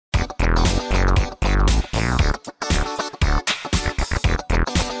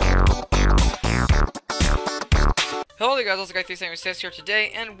Hello guys, also Guy3776 here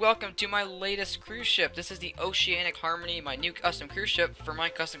today, and welcome to my latest cruise ship. This is the Oceanic Harmony, my new custom cruise ship for my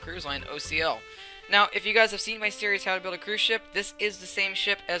custom cruise line, OCL. Now, if you guys have seen my series, How to Build a Cruise Ship, this is the same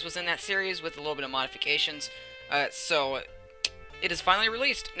ship as was in that series with a little bit of modifications. So, it is finally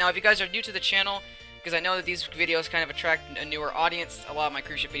released. Now, if you guys are new to the channel, because I know that these videos kind of attract a newer audience, a lot of my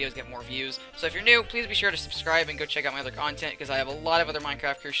cruise ship videos get more views. So if you're new, please be sure to subscribe and go check out my other content, because I have a lot of other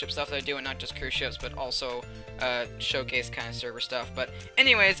Minecraft cruise ship stuff that I do, and not just cruise ships, but also showcase kind of server stuff. But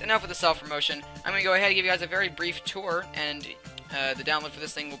anyways, enough with the self-promotion. I'm going to go ahead and give you guys a very brief tour, and the download for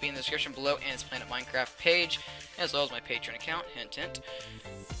this thing will be in the description below, and its Planet Minecraft page, as well as my Patreon account, hint hint.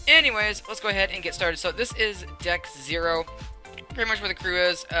 Anyways, let's go ahead and get started. So this is Deck 0. Pretty much where the crew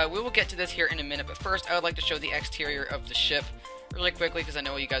is. We will get to this here in a minute, but first I would like to show the exterior of the ship really quickly, because I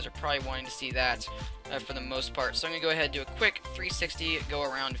know you guys are probably wanting to see that for the most part. So I'm going to go ahead and do a quick 360 go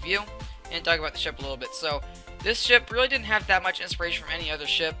around view and talk about the ship a little bit. So this ship really didn't have that much inspiration from any other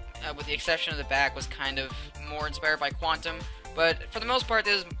ship, with the exception of the back was kind of more inspired by Quantum, but for the most part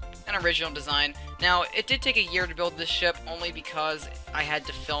this is an original design. Now, it did take a year to build this ship, only because I had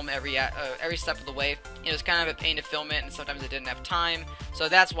to film every step of the way. It was kind of a pain to film it, and sometimes I didn't have time, so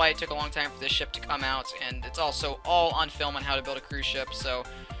that's why it took a long time for this ship to come out, and it's also all on film on how to build a cruise ship. So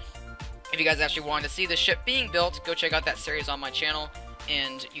if you guys actually wanted to see the ship being built, go check out that series on my channel,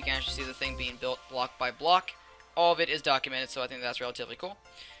 and you can actually see the thing being built block by block. All of it is documented, so I think that's relatively cool.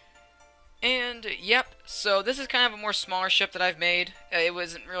 And, yep, so this is kind of a more smaller ship that I've made. It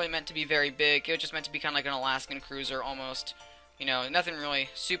wasn't really meant to be very big. It was just meant to be kind of like an Alaskan cruiser, almost. You know, nothing really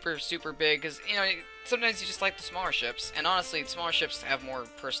super big, because, you know, sometimes you just like the smaller ships. And honestly, the smaller ships have more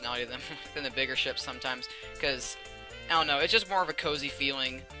personality than the bigger ships sometimes, because, I don't know, it's just more of a cozy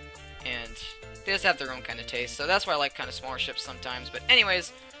feeling, and they just have their own kind of taste. So that's why I like kind of smaller ships sometimes. But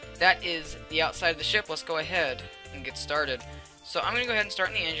anyways, that is the outside of the ship. Let's go ahead and get started. So I'm going to go ahead and start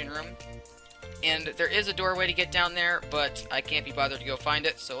in the engine room. And there is a doorway to get down there, but I can't be bothered to go find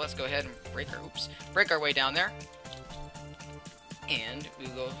it, so let's go ahead and break our way down there. And we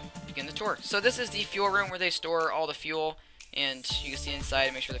will begin the tour. So this is the fuel room where they store all the fuel, and you can see inside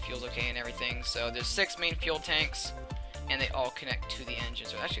and make sure the fuel's okay and everything. So there's 6 main fuel tanks, and they all connect to the engine.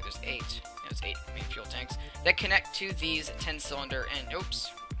 So actually there's 8. There's 8 main fuel tanks that connect to these 10-cylinder and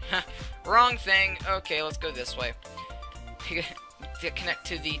oops. Wrong thing. Okay, let's go this way. To connect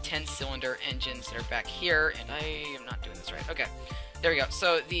to the 10-cylinder engines that are back here, and I am not doing this right. Okay, there we go.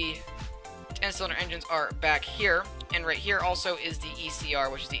 So the 10-cylinder engines are back here, and right here also is the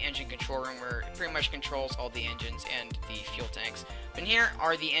ECR, which is the engine control room, where it pretty much controls all the engines and the fuel tanks. And here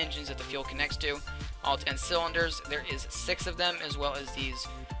are the engines that the fuel connects to, all 10 cylinders. There is 6 of them, as well as these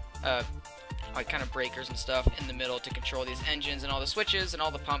like kind of breakers and stuff in the middle to control these engines and all the switches and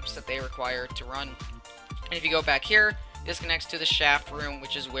all the pumps that they require to run. And if you go back here, this connects to the shaft room,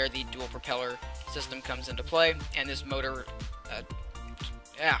 which is where the dual propeller system comes into play, and this motor,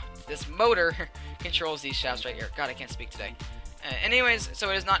 controls these shafts right here. God, I can't speak today. Anyways,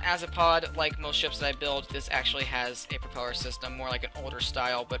 so it is not as a pod like most ships that I build. This actually has a propeller system, more like an older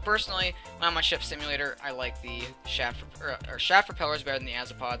style. But personally, when I'm on Ship Simulator, I like the shaft propellers better than the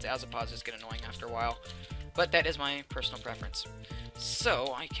azipods. Azipods just get annoying after a while, but that is my personal preference.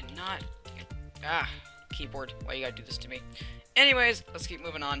 So I cannot. Keyboard, why you gotta do this to me? Anyways, let's keep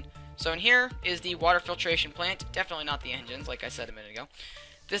moving on. So in here is the water filtration plant. Definitely not the engines, like I said a minute ago.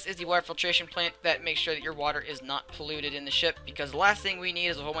 This is the water filtration plant that makes sure that your water is not polluted in the ship, because the last thing we need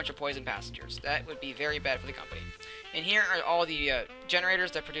is a whole bunch of poison passengers. That would be very bad for the company. And here are all the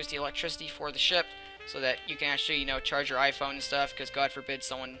generators that produce the electricity for the ship, so that you can actually, you know, charge your iPhone and stuff, because God forbid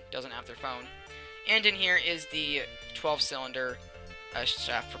someone doesn't have their phone. And in here is the 12-cylinder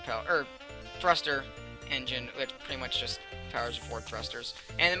shaft propeller, thruster engine, which pretty much just powers the forward thrusters,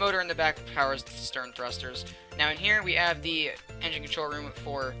 and the motor in the back powers the stern thrusters. Now in here we have the engine control room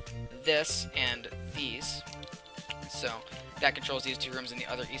for this and these, so that controls these 2 rooms, and the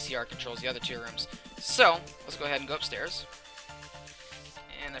other ECR controls the other 2 rooms. So let's go ahead and go upstairs,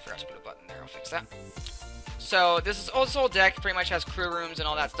 and I forgot to put a button there. I'll fix that. So this whole deck pretty much has crew rooms and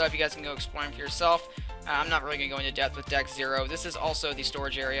all that stuff. You guys can go exploring for yourself. I'm not really going to go into depth with Deck 0. This is also the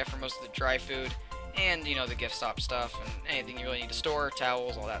storage area for most of the dry food, and, you know, the gift shop stuff, and anything you really need to store,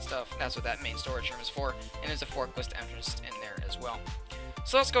 towels, all that stuff. That's what that main storage room is for, and there's a forklift entrance in there as well.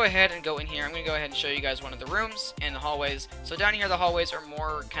 So let's go ahead and go in here. I'm going to go ahead and show you guys one of the rooms and the hallways. So down here, the hallways are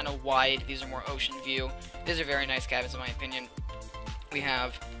more kind of wide. These are more ocean view. These are very nice cabins, in my opinion. We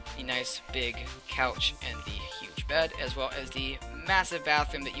have the nice big couch and the huge bed, as well as the massive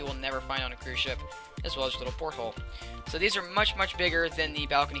bathroom that you will never find on a cruise ship. as well as your little porthole. So these are much, much bigger than the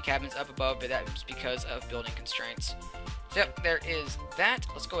balcony cabins up above, but that's because of building constraints. So yep, there is that.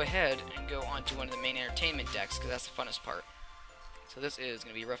 Let's go ahead and go on to one of the main entertainment decks, because that's the funnest part. So this is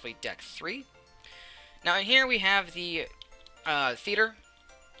going to be roughly deck 3. Now in here we have the theater.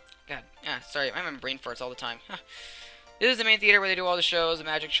 God, sorry, I'm having brain farts all the time. This is the main theater where they do all the shows, the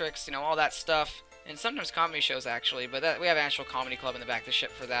magic tricks, you know, all that stuff. And sometimes comedy shows, actually, but we have an actual comedy club in the back of the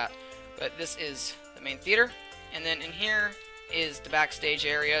ship for that. But this is the main theater. And then in here is the backstage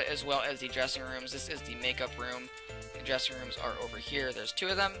area, as well as the dressing rooms. This is the makeup room. The dressing rooms are over here. There's 2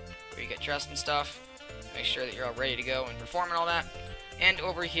 of them, where you get dressed and stuff. Make sure that you're all ready to go and perform and all that. And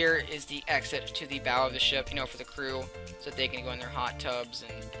over here is the exit to the bow of the ship, you know, for the crew, so that they can go in their hot tubs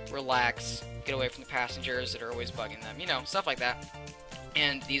and relax, get away from the passengers that are always bugging them, you know, stuff like that.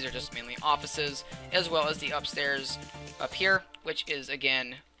 And these are just mainly offices, as well as the upstairs up here, which is,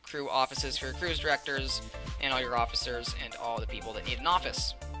 again, crew offices for your cruise directors and all your officers and all the people that need an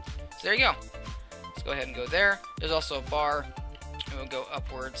office. So there you go. Let's go ahead and go there. There's also a bar, and we'll go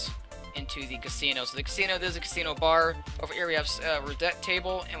upwards into the casino. So the casino, there's a casino bar. Over here we have a roulette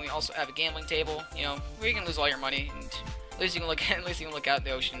table, and we also have a gambling table, you know, where you can lose all your money, and at least you can look out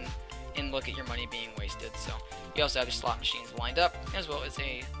the ocean and look at your money being wasted. So you also have the slot machines lined up, as well as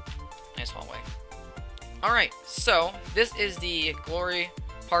a nice hallway. Alright, so this is the glory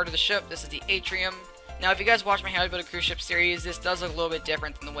part of the ship. This is the atrium. Now, if you guys watch my How to Build a Cruise Ship series, this does look a little bit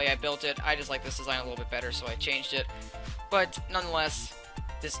different than the way I built it. I just like this design a little bit better, so I changed it. But nonetheless,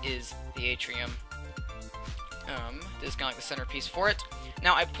 this is the atrium. This is kind of like the centerpiece for it.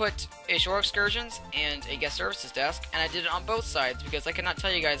 Now, I put a shore excursions and a guest services desk, and I did it on both sides because I cannot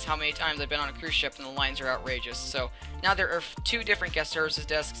tell you guys how many times I've been on a cruise ship and the lines are outrageous. So now there are 2 different guest services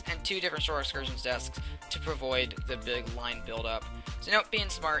desks and 2 different shore excursions desks to avoid the big line buildup. So, you know, being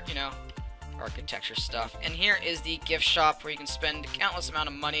smart, you know, architecture stuff. And here is the gift shop where you can spend a countless amount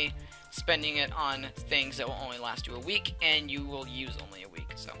of money spending it on things that will only last you a week, and you will use only a week.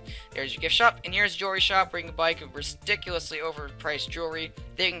 So there's your gift shop, and here's jewelry shop where you can buy ridiculously overpriced jewelry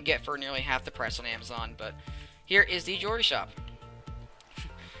that you can get for nearly half the price on Amazon. But here is the jewelry shop.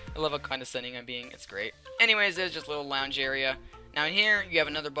 I love how condescending I'm being. It's great. Anyways, there's just a little lounge area. Now in here you have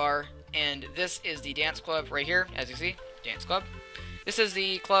another bar, and this is the dance club right here. As you see, dance club. This is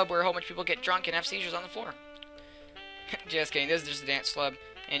the club where a whole bunch of people get drunk and have seizures on the floor. Just kidding. This is just a dance club.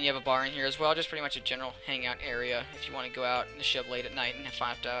 And you have a bar in here as well, just pretty much a general hangout area if you want to go out in the ship late at night and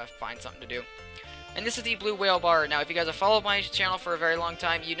have to find something to do. And this is the Blue Whale Bar. Now, if you guys have followed my channel for a very long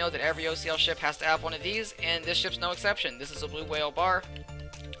time, you know that every OCL ship has to have one of these, and this ship's no exception. This is a Blue Whale Bar,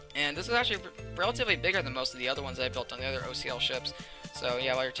 and this is actually relatively bigger than most of the other ones I built on the other OCL ships. So, you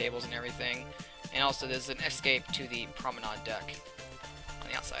have all your tables and everything. And also, there's an escape to the promenade deck on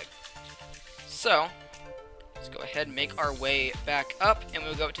the outside. So, let's go ahead and make our way back up, and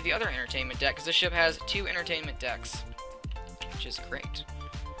we'll go to the other entertainment deck, because this ship has 2 entertainment decks, which is great.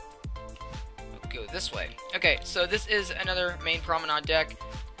 We'll go this way. Okay, so this is another main promenade deck.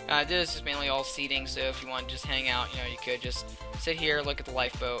 This is mainly all seating, so if you want to just hang out, you know, you could just sit here, look at the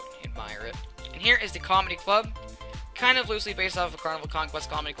lifeboat, admire it. And here is the comedy club, kind of loosely based off of Carnival Conquest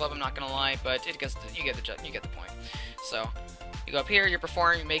Comedy Club, I'm not gonna lie, but you get the point. So you go up here, you're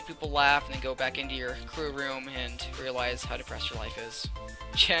performing, you make people laugh, and then go back into your crew room and realize how depressed your life is.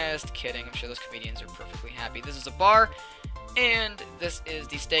 Just kidding, I'm sure those comedians are perfectly happy. This is a bar, and this is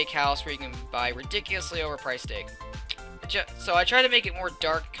the steakhouse where you can buy ridiculously overpriced steak. So I tried to make it more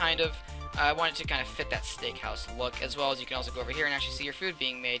dark, kind of. I wanted to kind of fit that steakhouse look, as well as you can also go over here and actually see your food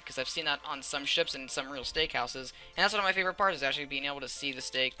being made, because I've seen that on some ships and some real steakhouses, and that's one of my favorite parts, is actually being able to see the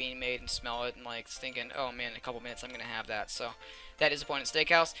steak being made and smell it, and like thinking, oh man, in a couple minutes I'm going to have that. So that is the point of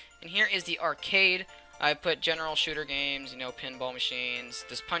steakhouse. And here is the arcade. I put general shooter games, you know, pinball machines,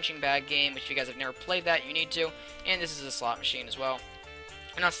 this punching bag game, which if you guys have never played that, you need to, and this is a slot machine as well.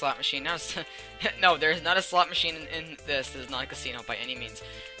 Not a slot machine, no, there's not a slot machine in this. This is not a casino by any means.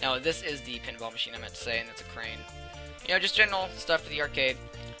 No, this is the pinball machine I meant to say, and that's a crane. You know, just general stuff for the arcade.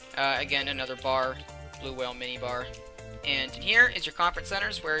 Again, another bar, Blue Whale mini bar. And in here is your conference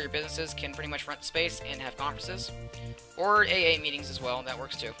centers, where your businesses can pretty much rent the space and have conferences. Or AA meetings as well, that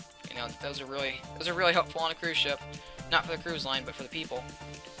works too. You know, those are really helpful on a cruise ship. Not for the cruise line, but for the people.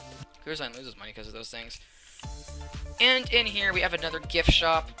 Cruise line loses money because of those things. And in here we have another gift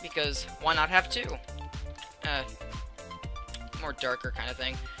shop, because why not have 2? More darker kind of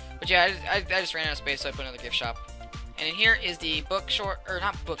thing. But yeah, I just ran out of space, so I put another gift shop. And in here is the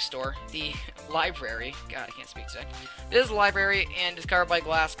the library. God, I can't speak today. This is the library, and it's covered by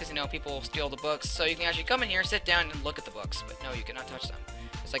glass, because, you know, people steal the books. So you can actually come in here, sit down, and look at the books. But no, you cannot touch them.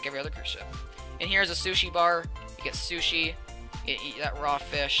 It's like every other cruise ship. And here's a sushi bar. You get sushi, you eat that raw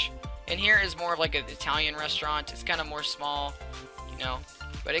fish. And here is more of like an Italian restaurant. It's kind of more small, you know,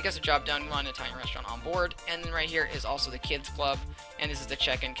 but it gets the job done. You want an Italian restaurant on board. And then right here is also the kids club, and this is the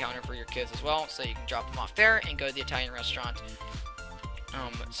check-in counter for your kids as well, so you can drop them off there and go to the Italian restaurant.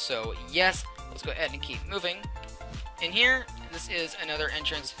 So yes, let's go ahead and keep moving. In here, this is another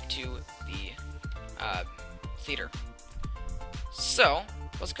entrance to the theater. So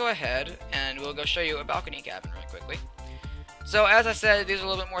let's go ahead and we'll go show you a balcony cabin really quickly. So as I said, these are a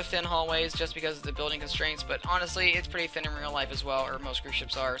little bit more thin hallways just because of the building constraints, but honestly, it's pretty thin in real life as well, or most cruise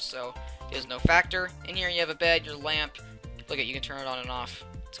ships are, so there's no factor. In here you have a bed, your lamp. Look at, you can turn it on and off.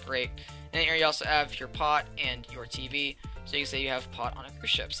 It's great. And in here you also have your pot and your TV. So you can say you have a pot on a cruise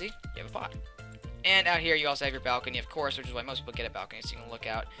ship. See? You have a pot. And out here you also have your balcony, of course, which is why most people get a balcony, so you can look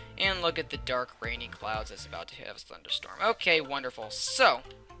out and look at the dark, rainy clouds that's about to hit a thunderstorm. Okay, wonderful. So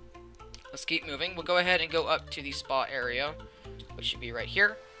let's keep moving. We'll go ahead and go up to the spa area, which should be right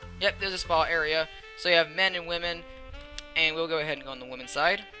here. Yep, there's a spa area. So you have men and women, and we'll go ahead and go on the women's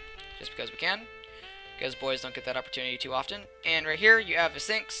side, just because we can, because boys don't get that opportunity too often. And right here you have the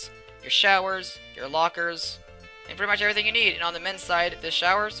sinks, your showers, your lockers, and pretty much everything you need. And on the men's side, the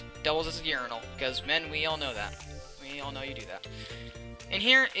showers doubles as a urinal, because men, we all know that. We all know you do that. And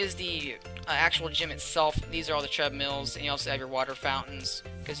here is the actual gym itself. These are all the treadmills, and you also have your water fountains,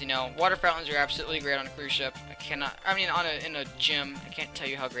 because, you know, water fountains are absolutely great on a cruise ship. In a gym, I can't tell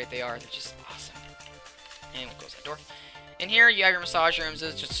you how great they are. They're just awesome. And we'll close that door. And here you have your massage rooms.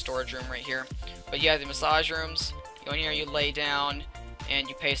 This is just a storage room right here. But you have the massage rooms. You go in here, you lay down, and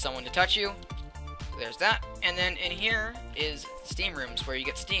you pay someone to touch you. So there's that. And then in here is steam rooms where you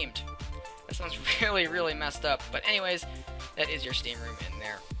get steamed. That sounds really, really messed up. But anyways, that is your steam room in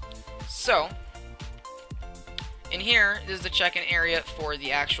there. So in here, this is the check-in area for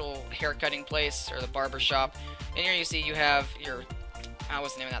the actual hair cutting place, or the barber shop. And here you see you have your,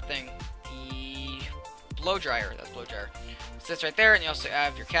 what's the name of that thing? The blow dryer. That's blow dryer. It sits right there, and you also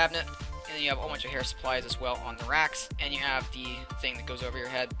have your cabinet. And then you have a whole bunch of hair supplies as well on the racks. And you have the thing that goes over your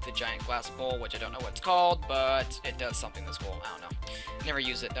head, the giant glass bowl, which I don't know what it's called, but it does something this cool. I don't know. Never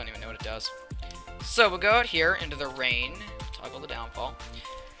use it, don't even know what it does. So we'll go out here into the rain, toggle the downfall.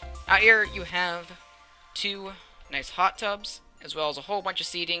 Out here you have 2 nice hot tubs, as well as a whole bunch of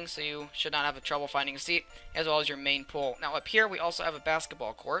seating, so you should not have trouble finding a seat, as well as your main pool. Now up here we also have a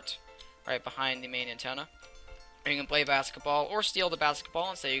basketball court, right behind the main antenna. You can play basketball, or steal the basketball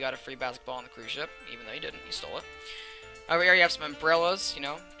and say you got a free basketball on the cruise ship, even though you didn't, you stole it. Over here you have some umbrellas, you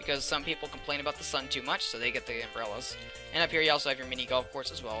know, because some people complain about the sun too much, so they get the umbrellas. And up here you also have your mini golf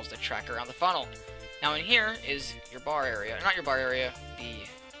course, as well as the track around the funnel. Now in here is your bar area, not your bar area,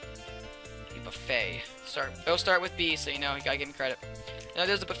 the buffet. Both start with B, so you know, you gotta give me credit. Now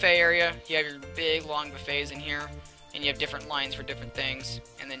there's the buffet area. You have your big long buffets in here, and you have different lines for different things.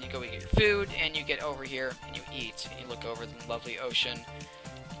 And then you go get your food, and you get over here, and you eat, and you look over the lovely ocean,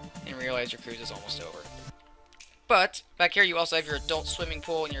 and realize your cruise is almost over. But back here you also have your adult swimming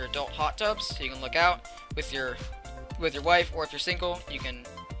pool and your adult hot tubs, so you can look out with your wife, or if you're single, you can,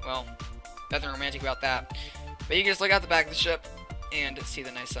 well, nothing romantic about that. But you can just look out the back of the ship and see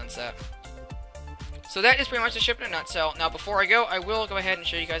the nice sunset. So that is pretty much the ship in a nutshell. Now before I go, I will go ahead and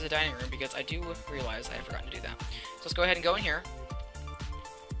show you guys the dining room, because I do realize I have forgotten to do that. So let's go ahead and go in here.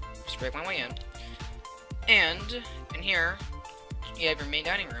 Just break my way in. And in here, you have your main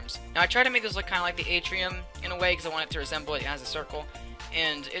dining rooms. Now I try to make this look kind of like the atrium in a way, because I want it to resemble it as a circle.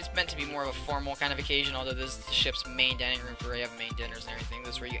 And it's meant to be more of a formal kind of occasion, although this is the ship's main dining room for where you have main dinners and everything.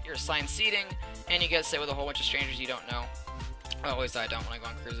 This is where you get your assigned seating, and you get to sit with a whole bunch of strangers you don't know. Well, at least I don't. When I go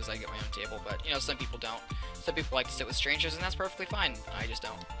on cruises, I get my own table, but, you know, some people don't. Some people like to sit with strangers, and that's perfectly fine. I just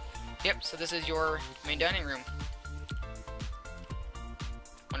don't. Yep, so this is your main dining room.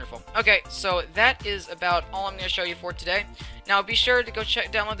 Wonderful. Okay, so that is about all I'm going to show you for today. Now, be sure to go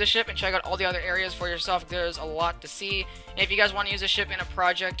download the ship and check out all the other areas for yourself. There's a lot to see. And if you guys want to use the ship in a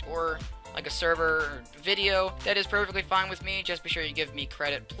project or like a server or video, that is perfectly fine with me. Just be sure you give me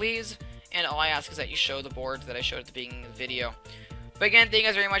credit, please. And all I ask is that you show the board that I showed at the beginning of the video. But again, thank you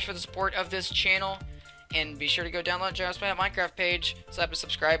guys very much for the support of this channel. And be sure to go download Joe's Minecraft page, slap the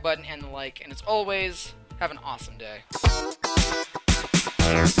subscribe button and the like. And as always, have an awesome day.